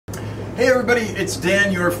Hey everybody, it's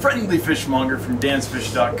Dan, your friendly fishmonger from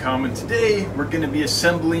dansfish.com, and today we're going to be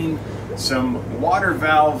assembling some water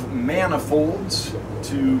valve manifolds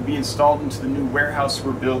to be installed into the new warehouse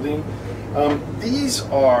we're building. These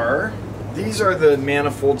are the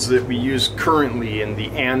manifolds that we use currently in the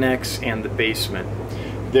annex and the basement.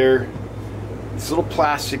 They're these little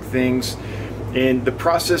plastic things, and the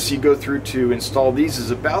process you go through to install these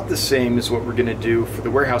is about the same as what we're going to do for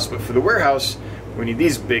the warehouse, but for the warehouse we need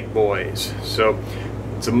these big boys. So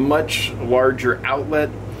it's a much larger outlet,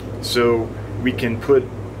 so we can put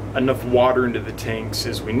enough water into the tanks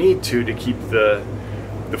as we need to keep the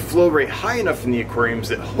flow rate high enough in the aquariums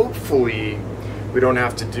that hopefully we don't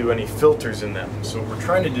have to do any filters in them. So what we're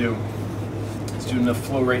trying to do is do enough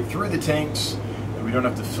flow rate through the tanks that we don't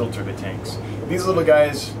have to filter the tanks. These little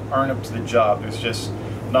guys aren't up to the job. There's just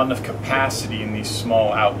not enough capacity in these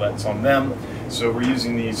small outlets on them, so we're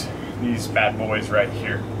using these bad boys right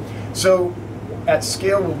here. So at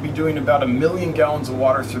scale we'll be doing about 1 million gallons of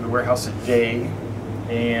water through the warehouse a day,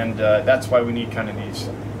 and that's why we need kind of these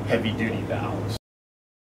heavy duty valves.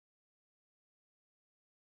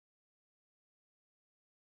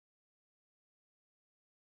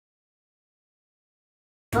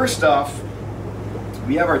 First off,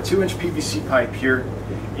 we have our 2-inch PVC pipe here,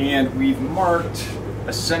 and we've marked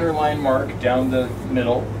a center line mark down the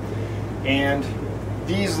middle, and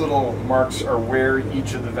these little marks are where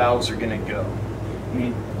each of the valves are going to go. We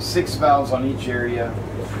need 6 valves on each area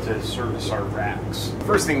to service our racks.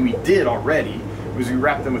 First thing we did already was we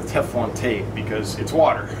wrapped them with Teflon tape because it's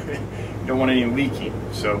water. You don't want any leaking.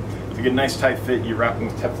 So to get a nice tight fit, you wrap them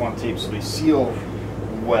with Teflon tape so they seal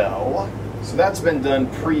well. So that's been done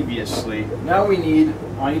previously. Now we need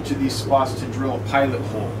on each of these spots to drill a pilot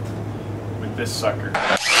hole with this sucker.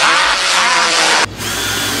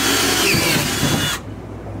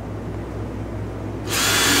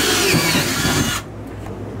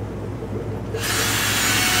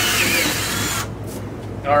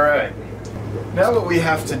 Alright, now what we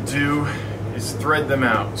have to do is thread them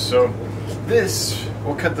out. So this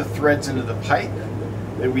will cut the threads into the pipe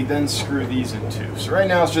that we then screw these into. So right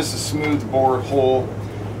now it's just a smooth bored hole.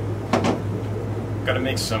 Got to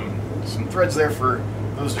make some threads there for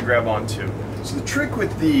those to grab onto. So the trick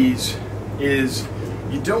with these is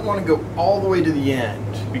you don't want to go all the way to the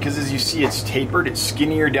end, because as you see it's tapered, it's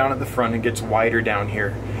skinnier down at the front and gets wider down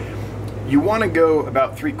here. You want to go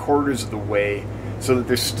about 3/4 of the way so that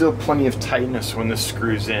there's still plenty of tightness when this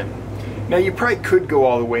screws in. Now you probably could go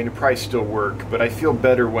all the way and it probably still work, but I feel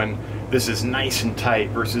better when this is nice and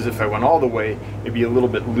tight versus if I went all the way, it'd be a little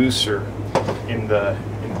bit looser in the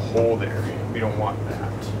hole there. We don't want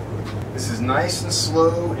that. This is nice and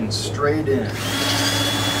slow and straight in.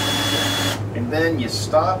 And then you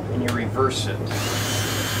stop and you reverse it.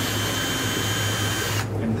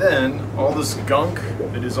 And then all this gunk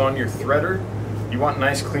that is on your threader, you want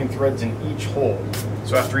nice clean threads in each hole.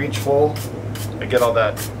 So after each hole, I get all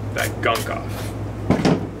that gunk off.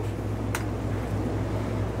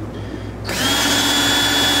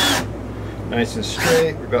 Nice and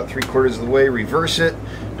straight, we're about 3/4 of the way, reverse it.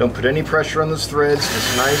 Don't put any pressure on those threads,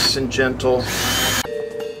 just nice and gentle.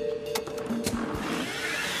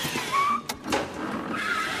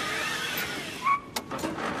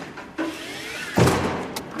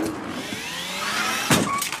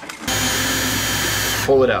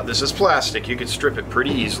 Pull it out. This is plastic, you could strip it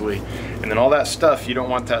pretty easily. And then all that stuff, you don't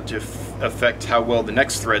want that to affect how well the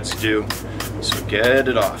next threads do, so get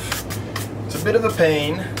it off. It's a bit of a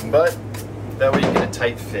pain, but that way you get a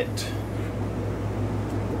tight fit.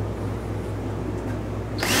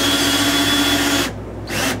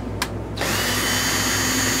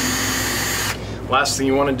 Last thing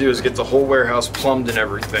you want to do is get the whole warehouse plumbed and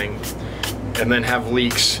everything, and then have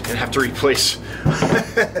leaks and have to replace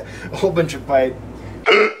a whole bunch of pipe.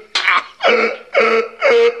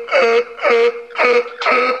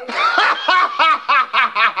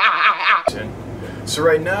 So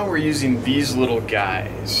right now we're using these little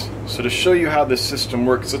guys. So to show you how this system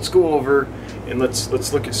works, let's go over and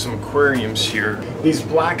let's look at some aquariums here. These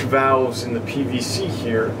black valves in the PVC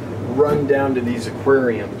here run down to these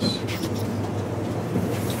aquariums.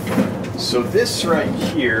 So this right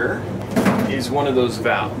here is one of those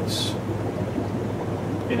valves.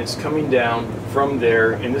 And it's coming down from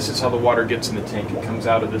there, and this is how the water gets in the tank. It comes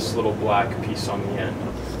out of this little black piece on the end.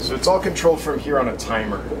 So it's all controlled from here on a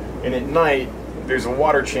timer. And at night, there's a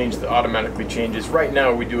water change that automatically changes. Right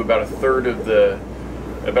now we do about a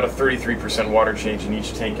 33% water change in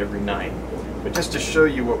each tank every night. But just to show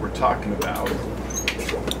you what we're talking about,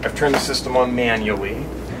 I've turned the system on manually.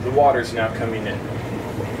 The water's now coming in.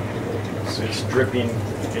 So it's dripping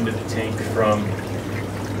into the tank from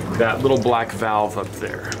that little black valve up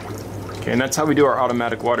there. Okay, and that's how we do our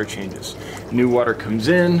automatic water changes. New water comes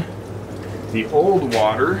in, the old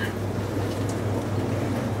water.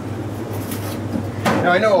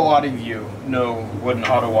 Now I know a lot of you know what an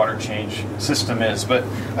auto water change system is, but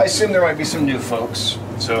I assume there might be some new folks.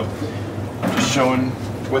 So I'm just showing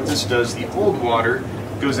what this does. The old water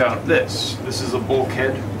goes out this. This is a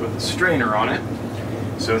bulkhead with a strainer on it.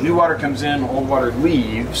 So new water comes in, old water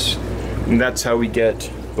leaves, and that's how we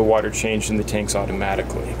get the water changed in the tanks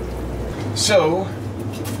automatically. So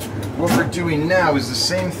what we're doing now is the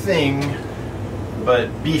same thing, but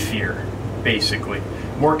beefier, basically.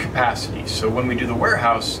 More capacity. So when we do the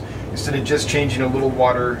warehouse, instead of just changing a little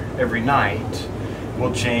water every night,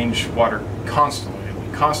 we'll change water constantly. It'll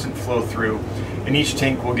be constant flow through, and each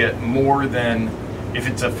tank will get more than, if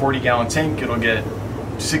it's a 40-gallon tank, it'll get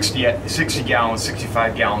 60 gallons,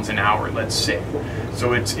 65 gallons an hour, let's say.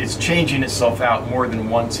 So it's changing itself out more than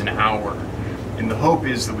once an hour. And the hope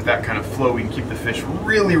is that with that kind of flow, we can keep the fish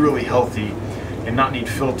really, really healthy and not need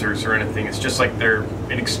filters or anything. It's just like they're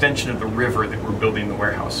an extension of the river that we're building the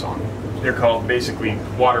warehouse on. They're called basically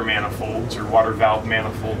water manifolds or water valve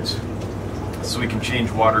manifolds, so we can change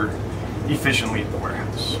water efficiently at the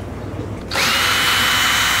warehouse.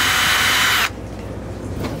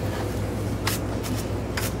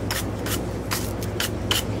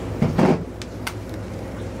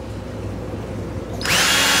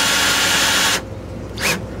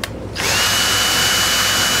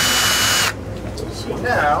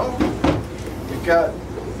 Now, we've got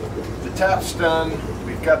the taps done,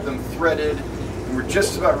 we've got them threaded, and we're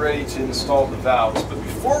just about ready to install the valves. But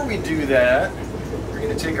before we do that, we're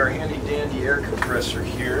going to take our handy dandy air compressor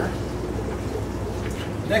here.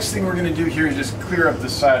 Next thing we're going to do here is just clear up the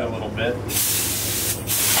side a little bit.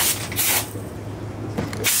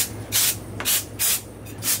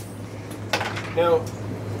 Now,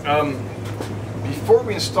 before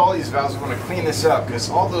we install these valves, we want to clean this up because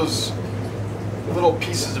all those little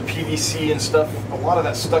pieces of PVC and stuff, a lot of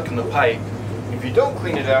that's stuck in the pipe. If you don't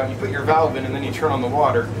clean it out, you put your valve in and then you turn on the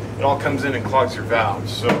water, it all comes in and clogs your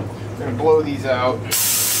valves. So we're going to blow these out.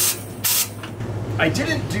 I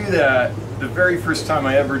didn't do that the very first time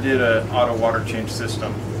I ever did an auto water change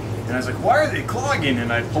system. And I was like, why are they clogging?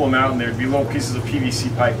 And I'd pull them out and there'd be little pieces of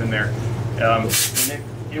PVC pipe in there. And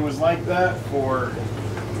it was like that for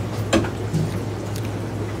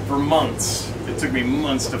months. It took me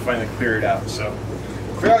months to finally clear it out. So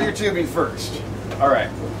clear out your tubing first. All right.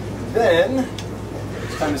 Then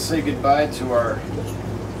it's time to say goodbye to our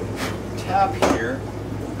tap here.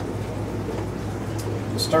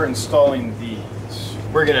 We'll start installing these.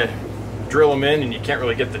 We're gonna drill them in, and you can't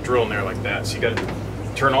really get the drill in there like that. So you gotta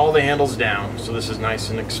turn all the handles down so this is nice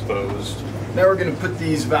and exposed. Now we're gonna put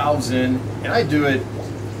these valves in, and I do it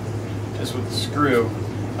just with the screw.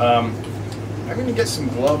 I'm gonna get some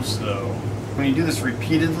gloves though. When you do this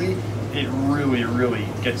repeatedly, it really, really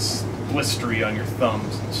gets blistery on your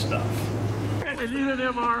thumbs and stuff. I need an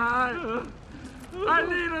MRI. I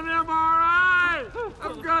need an MRI.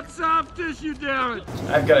 I've got soft tissue damage.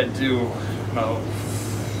 I've got to do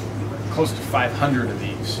close to 500 of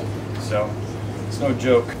these, so it's no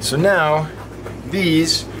joke. So now,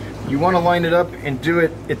 these, you want to line it up and do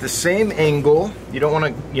it at the same angle. You don't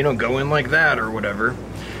want to, go in like that or whatever.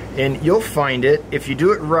 And you'll find it, if you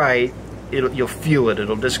do it right, you'll feel it,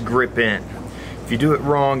 it'll just grip in. If you do it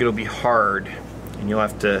wrong, it'll be hard, and you'll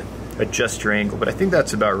have to adjust your angle, but I think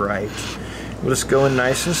that's about right. We'll just go in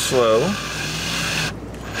nice and slow.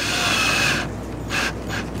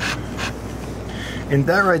 And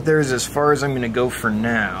that right there is as far as I'm going to go for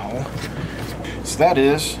now. So that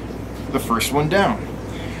is the first one down.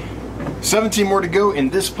 17 more to go in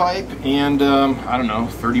this pipe, and I don't know,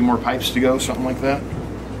 30 more pipes to go, something like that.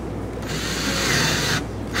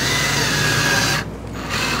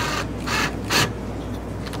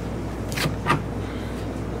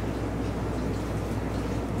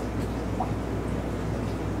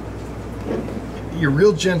 You're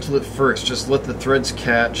real gentle at first, just let the threads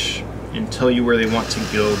catch and tell you where they want to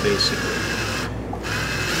go, basically.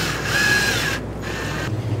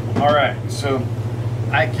 All right, so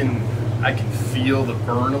I can feel the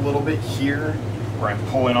burn a little bit here, where I'm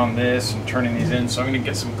pulling on this and turning these in, so I'm gonna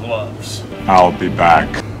get some gloves. I'll be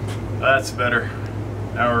back. That's better.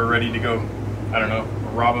 Now we're ready to go, I don't know,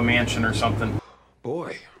 rob a mansion or something.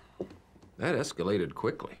 Boy, that escalated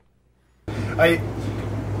quickly.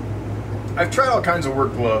 I've tried all kinds of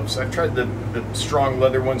work gloves. I've tried the strong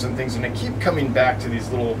leather ones and things, and I keep coming back to these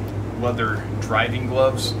little leather driving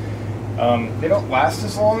gloves. They don't last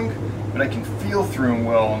as long, but I can feel through them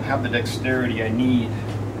well and have the dexterity I need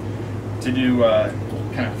to do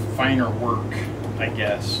kind of finer work I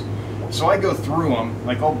guess. So I go through them,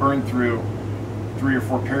 like I'll burn through 3 or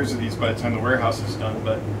 4 pairs of these by the time the warehouse is done,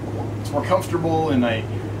 but it's more comfortable and I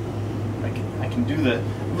can do the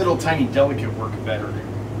little tiny delicate work better.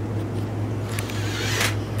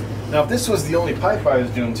 Now if this was the only pipe I was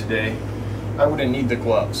doing today, I wouldn't need the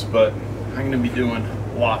gloves, but I'm going to be doing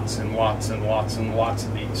lots and lots and lots and lots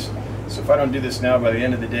of these. So if I don't do this now, by the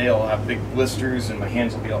end of the day I'll have big blisters and my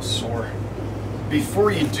hands will be all sore.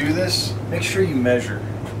 Before you do this, make sure you measure.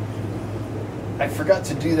 I forgot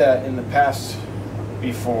to do that in the past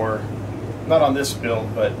before, not on this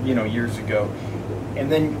build, but you know, years ago. And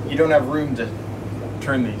then you don't have room to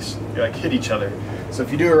turn these. You like hit each other. So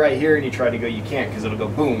if you do it right here and you try to go, you can't, because it'll go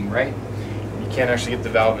boom, right? You can't actually get the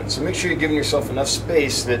valve in. So make sure you're giving yourself enough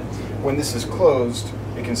space that when this is closed,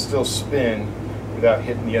 it can still spin without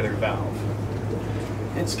hitting the other valve.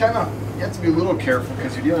 It's kind of, you have to be a little careful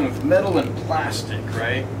because you're dealing with metal and plastic,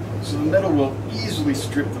 right? So the metal will easily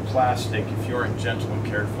strip the plastic if you aren't gentle and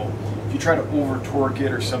careful. If you try to over torque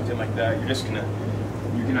it or something like that, you're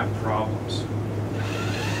gonna have problems.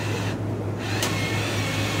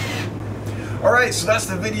 Alright, so that's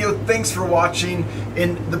the video. Thanks for watching.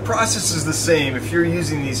 And the process is the same. If you're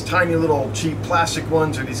using these tiny little cheap plastic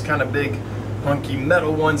ones or these kind of big hunky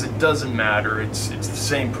metal ones, it doesn't matter. It's the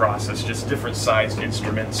same process, just different sized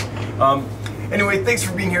instruments. Anyway, thanks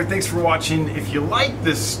for being here. Thanks for watching. If you like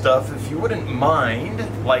this stuff, if you wouldn't mind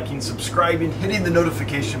liking, subscribing, hitting the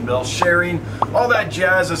notification bell, sharing, all that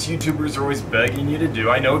jazz us YouTubers are always begging you to do.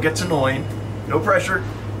 I know it gets annoying. No pressure.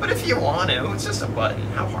 But if you want to, it's just a button.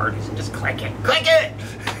 How hard is it? Just click it. Click it!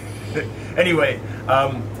 Anyway,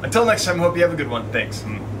 until next time, hope you have a good one. Thanks.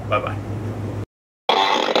 Bye-bye.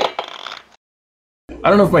 I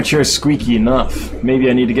don't know if my chair is squeaky enough. Maybe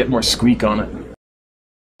I need to get more squeak on it.